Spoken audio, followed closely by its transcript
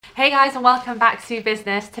Hey guys, and welcome back to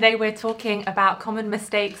Business. Today we're talking about common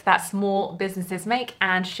mistakes that small businesses make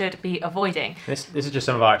and should be avoiding. This is just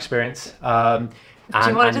some of our experience. Do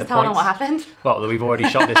you want to just tell them what happened? Well, we've already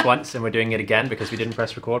shot this once and we're doing it again because we didn't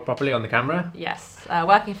press record properly on the camera. Yes,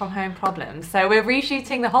 working from home problems. So we're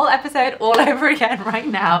reshooting the whole episode all over again right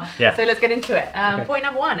now. Yeah. So let's get into it. Okay. Point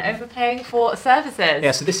number one, overpaying for services.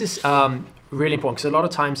 Yeah, so this is really important because a lot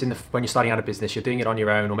of times when you're starting out a business, you're doing it on your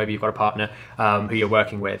own, or maybe you've got a partner who you're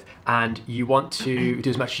working with, and you want to do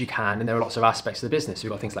as much as you can, and there are lots of aspects of the business.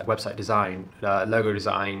 You've got things like website design, logo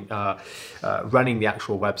design, running the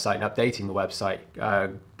actual website and updating the website,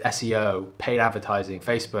 SEO, paid advertising,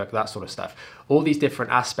 Facebook, that sort of stuff. All these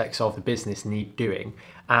different aspects of the business need doing,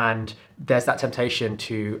 and there's that temptation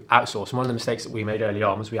to outsource. And one of the mistakes that we made early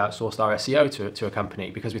on was we outsourced our SEO to a company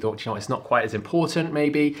because we thought, it's not quite as important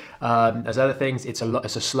maybe as other things. It's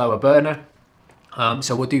a slower burner.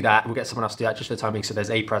 So we'll do that. We'll get someone else to do that just for the time being, so there's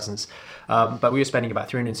a presence. But we were spending about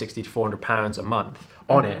 £360 to £400 a month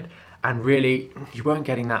on it, and really you weren't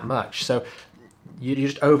getting that much. So you're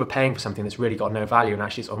just overpaying for something that's really got no value, and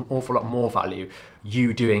actually it's an awful lot more value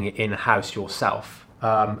you doing it in-house yourself.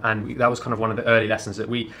 That was kind of one of the early lessons that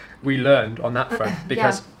we learned on that front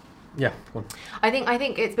because yeah, go on. I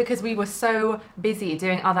think it's because we were so busy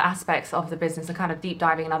doing other aspects of the business and kind of deep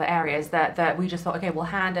diving in other areas that we just thought, okay, we'll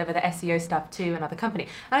hand over the SEO stuff to another company.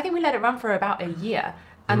 And I think we let it run for about a year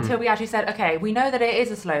until we actually said, okay, we know that it is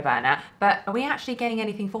a slow burner, but are we actually getting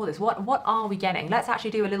anything for this? What are we getting? Let's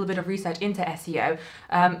actually do a little bit of research into SEO,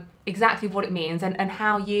 exactly what it means and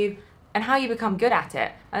how you become good at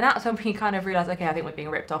it. And that's when we kind of realized, okay, I think we're being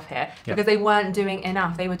ripped off here because they weren't doing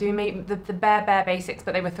enough. They were doing maybe the bare basics,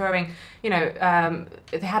 but they were throwing, they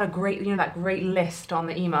had a great, that great list on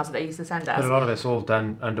the emails that they used to send us. But a lot of it's all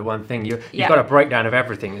done under one thing. You've got a breakdown of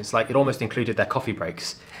everything. It's like it almost included their coffee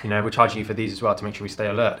breaks. We're charging you for these as well to make sure we stay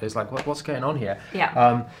alert. It's like, what's going on here?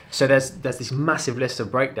 Yeah. So there's this massive list of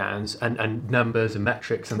breakdowns and numbers and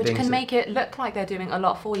metrics and which things. Which can make it look like they're doing a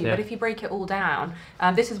lot for you. Yeah. But if you break it all down,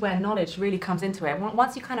 this is where knowledge really comes into it.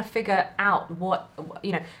 Once you kind of figure out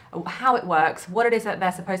how it works, what it is that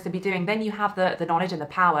they're supposed to be doing, then you have the knowledge and the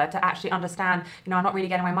power to actually understand, I'm not really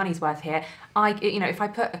getting my money's worth here. If I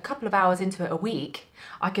put a couple of hours into it a week,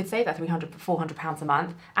 I could save that £300, £400 a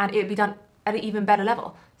month, and it'd be done at an even better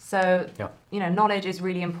level. So, knowledge is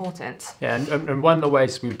really important. Yeah, and one of the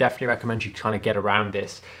ways we would definitely recommend you kind of get around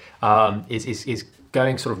this is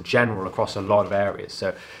going sort of general across a lot of areas.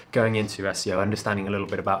 So going into SEO, understanding a little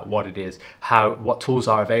bit about what it is, what tools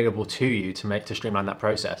are available to you to streamline that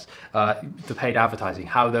process. The paid advertising,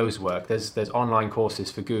 how those work. There's online courses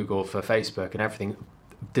for Google, for Facebook, and everything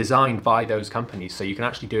designed by those companies, so you can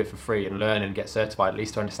actually do it for free and learn and get certified, at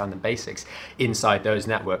least to understand the basics inside those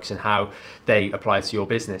networks and how they apply to your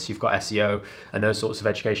business. You've got SEO and those sorts of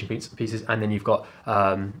education pieces, and then you've got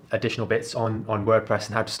additional bits on WordPress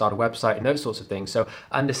and how to start a website and those sorts of things. So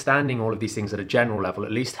understanding all of these things at a general level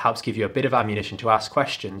at least helps give you a bit of ammunition to ask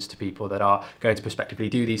questions to people that are going to prospectively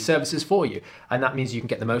do these services for you, and that means you can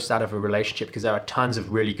get the most out of a relationship because there are tons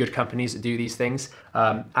of really good companies that do these things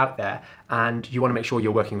out there, and you want to make sure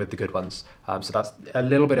you're working with the good ones. So that's a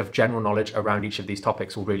little bit of general knowledge around each of these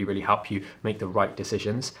topics will really, really help you make the right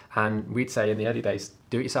decisions. And we'd say in the early days,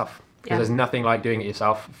 do it yourself. Because there's nothing like doing it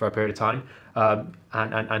yourself for a period of time,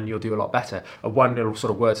 and you'll do a lot better. One little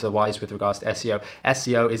sort of word to the wise with regards to SEO.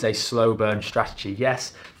 SEO is a slow burn strategy.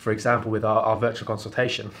 Yes, for example, with our virtual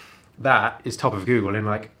consultation, that is top of Google in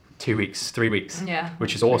like 2 weeks, 3 weeks,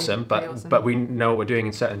 which is awesome. But we know what we're doing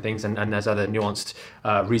in certain things, and there's other nuanced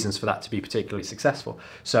reasons for that to be particularly successful.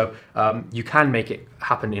 So you can make it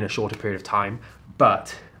happen in a shorter period of time,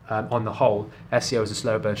 but on the whole, SEO is a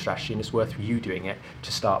slow burn strategy, and it's worth you doing it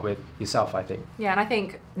to start with yourself, I think. Yeah, and I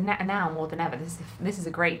think now more than ever, this is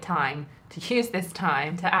a great time to use this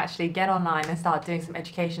time to actually get online and start doing some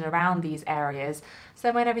education around these areas.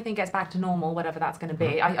 So when everything gets back to normal, whatever that's going to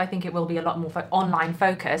be, I think it will be a lot more online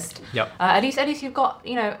focused. Yep. At least you've got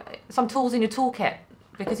some tools in your toolkit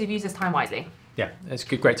because you've used this time wisely. Yeah, it's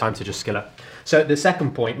a great time to just skill up. So the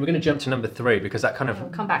second point, we're going to jump to number 3 because that kind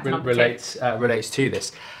of come back to relates to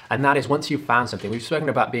this. And that is, once you've found something, we've spoken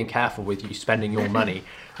about being careful with you spending your money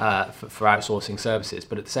for outsourcing services,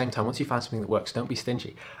 but at the same time, once you found something that works, don't be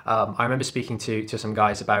stingy. I remember speaking to some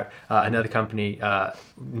guys about another company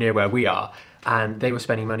near where we are, and they were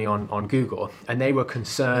spending money on Google, and they were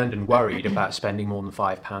concerned and worried about spending more than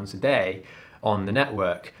 £5 a day on the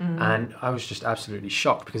network. And I was just absolutely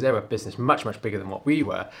shocked because they were a business much bigger than what we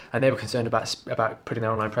were, and they were concerned about putting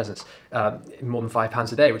their online presence more than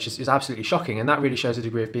 £5 a day, which is absolutely shocking. And that really shows a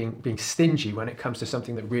degree of being stingy when it comes to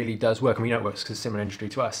something that really does work. And we know it works because it's a similar industry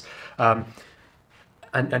to us.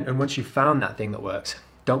 And once you've found that thing that works,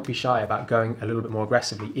 don't be shy about going a little bit more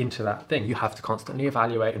aggressively into that thing. You have to constantly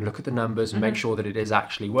evaluate and look at the numbers and make sure that it is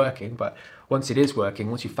actually working. But once it is working,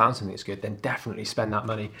 once you've found something that's good, then definitely spend that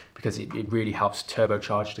money, because it really helps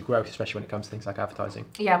turbocharge the growth, especially when it comes to things like advertising.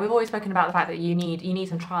 Yeah, we've always spoken about the fact that you need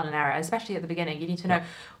some trial and error, especially at the beginning. You need to know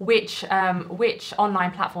which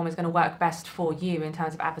online platform is going to work best for you in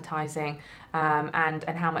terms of advertising, and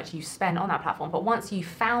how much you spend on that platform. But once you've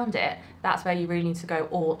found it, that's where you really need to go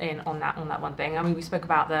all in on that one thing. I mean, we spoke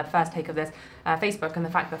about the first take of this, Facebook, and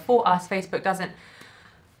the fact that for us, Facebook doesn't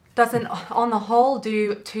on the whole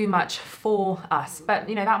do too much for us, but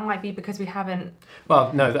that might be because we haven't.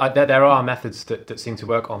 Well, no, there are methods that seem to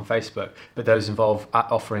work on Facebook, but those involve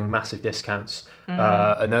offering massive discounts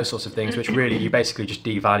and those sorts of things, which really, you basically just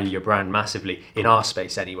devalue your brand massively, in our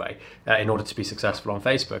space anyway, in order to be successful on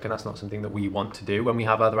Facebook, and that's not something that we want to do when we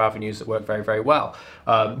have other avenues that work very, very well.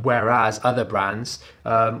 Whereas other brands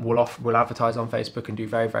will advertise on Facebook and do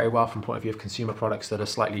very, very well from the point of view of consumer products that are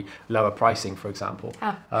slightly lower pricing, for example.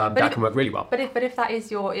 That can work really well. But if that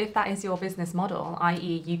is your business model,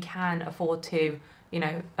 i.e., you can afford to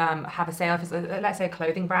have a sale. If it's let's say a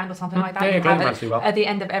clothing brand or something like that. Yeah, clothing brands do well. At the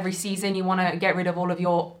end of every season, you want to get rid of all of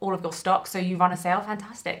your stock, so you run a sale.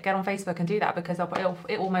 Fantastic. Get on Facebook and do that, because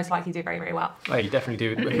it will most likely do very, very well. Oh, you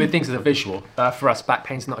definitely do. With things that are visual, for us, back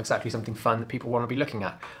pain's not exactly something fun that people want to be looking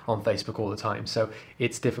at on Facebook all the time. So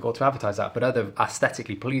it's difficult to advertise that. But other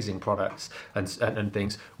aesthetically pleasing products and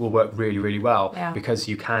things will work really, really well, because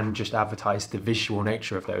you can just advertise the visual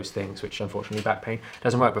nature of those things, which unfortunately back pain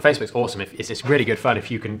doesn't work. But Facebook's awesome. It's really good fun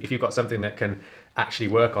if you've got something that can actually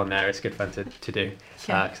work on there. It's good fun to do,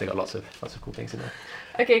 because they've got lots of cool things in there.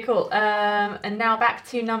 Okay, cool. And now back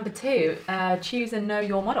to number 2, choose and know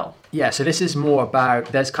your model. Yeah, so this is more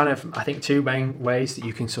about, there's kind of, I think, 2 main ways that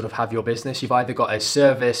you can sort of have your business. You've either got a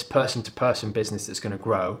service, person-to-person business that's going to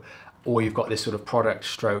grow, or you've got this sort of product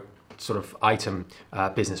stroke sort of item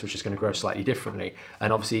business, which is going to grow slightly differently.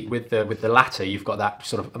 And obviously with the latter, you've got that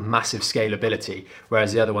sort of massive scalability,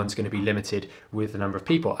 whereas the other one's going to be limited with the number of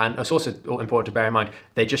people. And it's also important to bear in mind,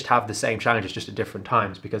 they just have the same challenges, just at different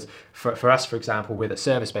times. Because for us, for example, with a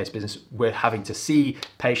service-based business, we're having to see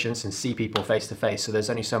patients and see people face to face. So there's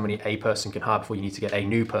only so many a person can hire before you need to get a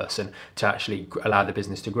new person to actually allow the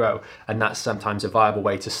business to grow. And that's sometimes a viable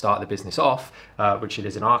way to start the business off, which it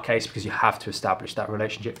is in our case, because you have to establish that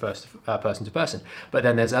relationship first, person to person. But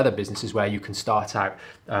then there's other businesses where you can start out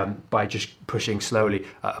by just pushing slowly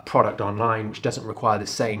a product online, which doesn't require the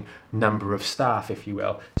same number of staff, if you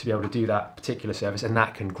will, to be able to do that particular service, and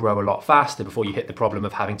that can grow a lot faster before you hit the problem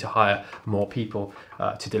of having to hire more people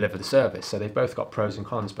to deliver the service. So they've both got pros and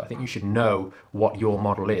cons, but I think you should know what your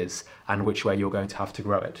model is and which way you're going to have to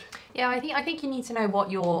grow it. Yeah, I think you need to know what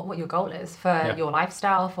your goal is for your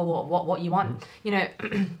lifestyle, for what you want.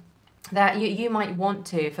 That you might want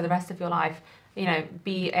to, for the rest of your life,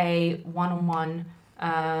 be a one-on-one,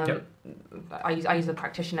 I use a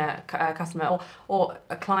practitioner, customer, or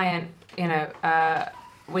a client,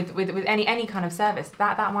 with any kind of service.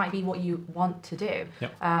 That might be what you want to do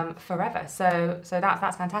forever. So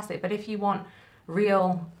that's fantastic. But if you want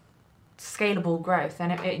real scalable growth,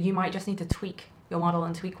 then you might just need to tweak your model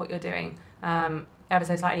and tweak what you're doing ever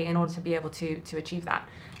so slightly in order to be able to achieve that.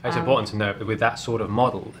 It's important to know with that sort of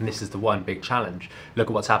model, and this is the one big challenge, look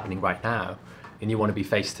at what's happening right now, and you want to be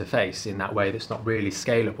face to face in that way that's not really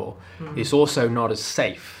scalable. It's also not as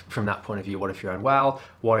safe from that point of view. What if you're unwell?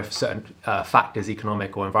 What if certain factors,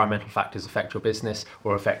 economic or environmental factors, affect your business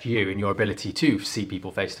or affect you and your ability to see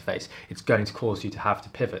people face to face? It's going to cause you to have to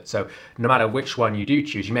pivot. So no matter which one you do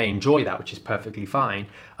choose, you may enjoy that, which is perfectly fine,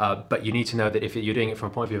 but you need to know that if you're doing it from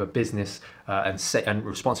a point of view of a business and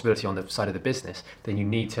responsibility on the side of the business, then you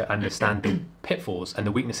need to understand the pitfalls and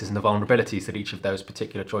the weaknesses and the vulnerabilities that each of those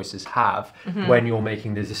particular choices have when you're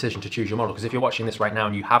making the decision to choose your model. Because if you're watching this right now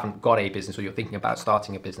and you haven't got a business, or you're thinking about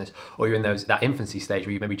starting a business, or you're in that infancy stage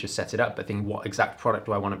where you maybe just set it up but thinking, what exact product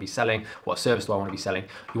do I want to be selling, what service do I want to be selling,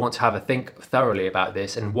 you want to have a think thoroughly about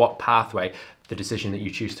this and what pathway the decision that you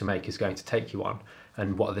choose to make is going to take you on,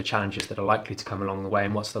 and what are the challenges that are likely to come along the way,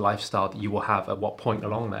 and what's the lifestyle that you will have at what point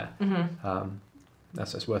along there.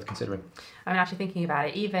 That's worth considering. I mean, actually thinking about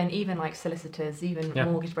it, even like solicitors, even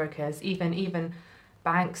mortgage brokers, even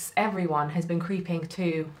banks, everyone has been creeping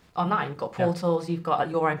to online. You've got portals, you've got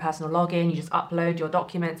your own personal login, you just upload your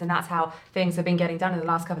documents, and that's how things have been getting done in the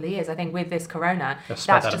last couple of years. I think with this corona, that's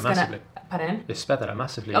just going to... Pardon? It's sped that up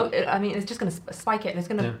massively. Oh, I mean, it's just going to spike it. It's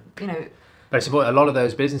going to, But it's important. A lot of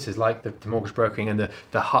those businesses, like the mortgage brokering and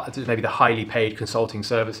maybe the highly paid consulting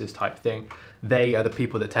services type thing, they are the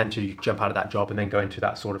people that tend to jump out of that job and then go into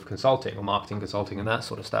that sort of consulting or marketing consulting and that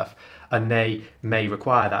sort of stuff. And they may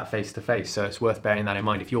require that face-to-face. So it's worth bearing that in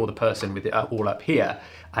mind. If you're the person with it all up here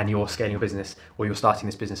and you're scaling your business or you're starting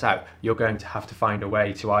this business out, you're going to have to find a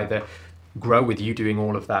way to either grow with you doing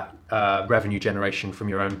all of that revenue generation from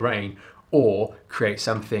your own brain, or create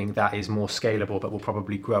something that is more scalable but will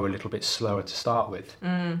probably grow a little bit slower to start with.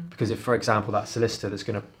 Because if, for example, that solicitor that's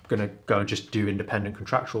going to go and just do independent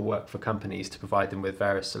contractual work for companies to provide them with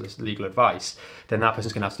various legal advice, then that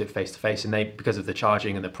person's going to have to do it face to face, and they, because of the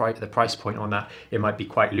charging and the price point on that, it might be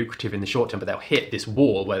quite lucrative in the short term, but they'll hit this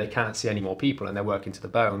wall where they can't see any more people and they're working to the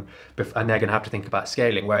bone, and they're going to have to think about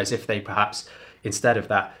scaling. Whereas if they perhaps, instead of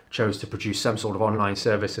that, chose to produce some sort of online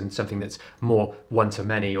service and something that's more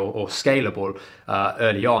one-to-many or scalable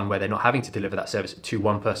early on, where they're not having to deliver that service to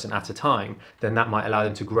one person at a time, then that might allow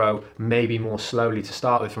them to grow maybe more slowly to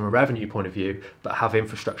start with from a revenue point of view, but have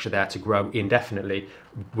infrastructure there to grow indefinitely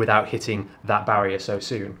without hitting that barrier so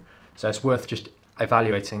soon. So it's worth just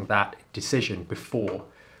evaluating that decision before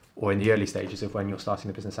or in the early stages of when you're starting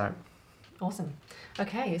the business out. Awesome.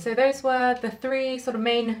 Okay, so those were the three sort of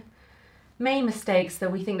main mistakes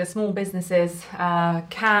that we think that small businesses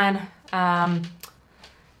can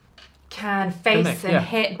face and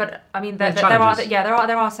hit. But I mean, there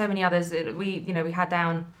are so many others. We had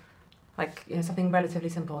down something relatively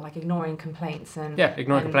simple, like ignoring complaints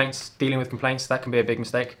ignoring complaints, dealing with complaints. That can be a big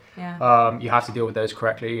mistake. You have to deal with those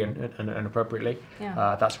correctly and appropriately.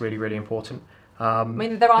 That's really, really important. I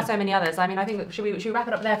mean, there are so many others. I mean, I think should we wrap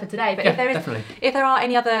it up there for today? But if there are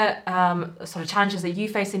any other sort of challenges that you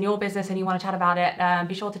face in your business and you want to chat about it,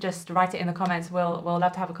 be sure to just write it in the comments. We'll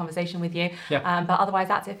love to have a conversation with you. But otherwise,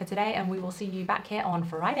 that's it for today, and we will see you back here on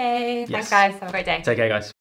Friday. Thanks, guys. Have a great day. Take care, guys.